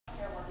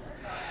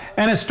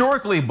An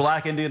historically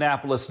black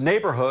Indianapolis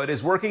neighborhood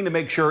is working to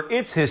make sure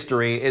its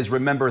history is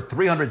remembered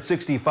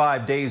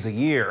 365 days a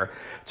year.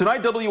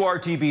 Tonight,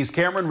 WRTV's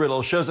Cameron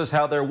Riddle shows us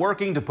how they're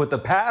working to put the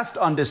past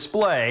on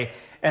display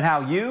and how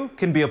you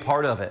can be a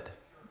part of it.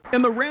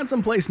 In the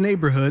Ransom Place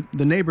neighborhood,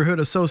 the Neighborhood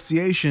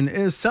Association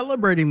is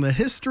celebrating the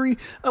history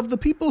of the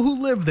people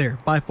who live there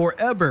by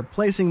forever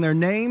placing their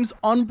names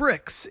on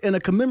bricks in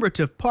a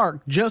commemorative park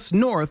just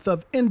north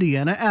of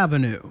Indiana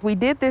Avenue. We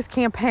did this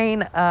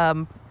campaign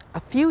a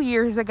few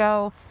years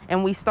ago,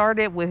 and we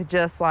started with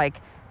just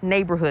like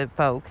neighborhood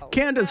folks.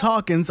 Candace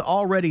Hawkins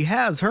already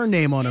has her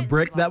name on a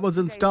brick that was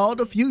installed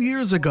a few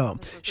years ago.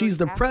 She's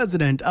the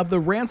president of the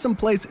Ransom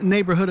Place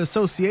Neighborhood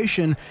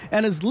Association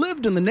and has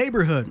lived in the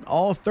neighborhood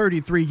all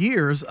 33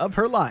 years of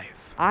her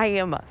life. I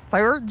am a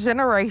third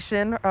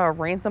generation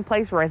Ransom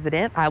Place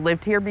resident. I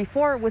lived here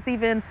before it was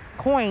even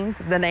coined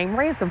the name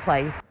Ransom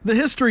Place. The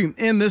history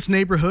in this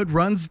neighborhood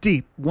runs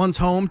deep, once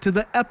home to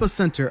the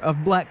epicenter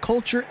of black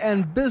culture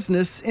and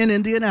business in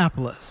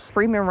Indianapolis.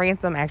 Freeman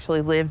Ransom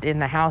actually lived in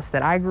the house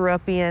that I grew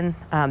up in,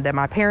 that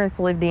my parents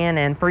lived in,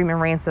 and Freeman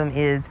Ransom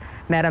is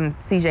Madam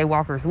C.J.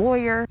 Walker's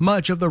lawyer.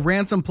 Much of the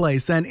Ransom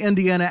Place and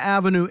Indiana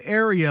Avenue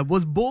area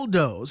was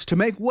bulldozed to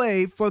make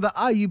way for the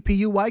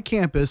IUPUI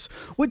campus,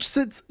 which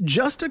sits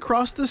just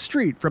across the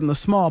street from the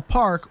small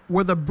park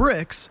where the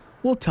bricks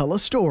will tell a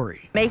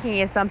story. Making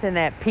it something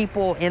that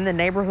people in the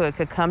neighborhood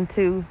could come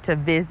to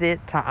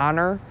visit, to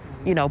honor,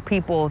 you know,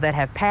 people that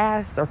have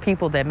passed or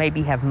people that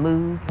maybe have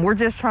moved. We're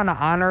just trying to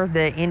honor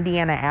the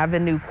Indiana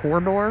Avenue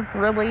corridor,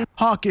 really.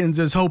 Hawkins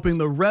is hoping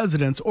the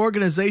residents,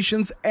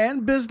 organizations,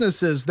 and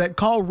businesses that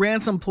call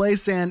Ransom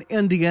Place and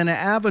Indiana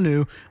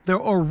Avenue their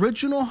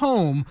original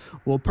home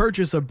will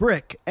purchase a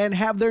brick and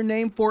have their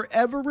name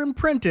forever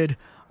imprinted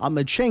on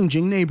the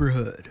changing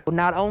neighborhood.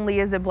 Not only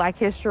is it Black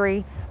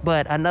history,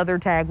 but another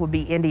tag would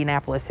be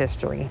Indianapolis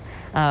history.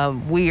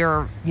 We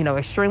are,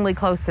 extremely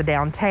close to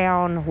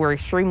downtown. We're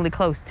extremely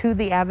close to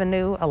the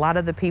avenue. A lot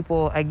of the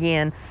people,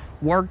 again,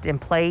 worked and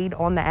played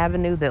on the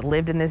avenue that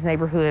lived in this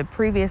neighborhood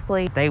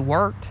previously. They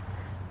worked,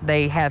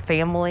 they had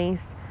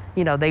families,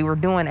 they were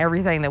doing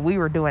everything that we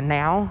were doing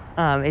now.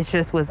 It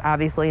just was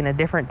obviously in a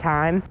different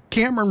time.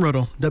 Cameron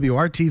Riddle,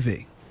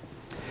 WRTV.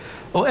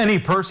 Well, any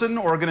person,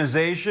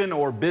 organization,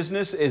 or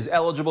business is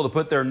eligible to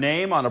put their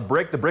name on a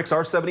brick. The bricks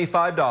are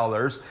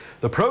 $75.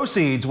 The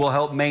proceeds will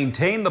help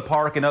maintain the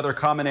park and other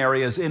common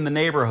areas in the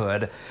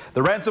neighborhood.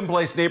 The Ransom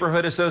Place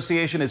Neighborhood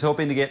Association is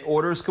hoping to get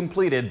orders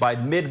completed by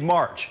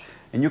mid-March.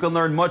 And you can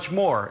learn much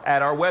more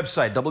at our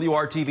website,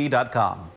 WRTV.com.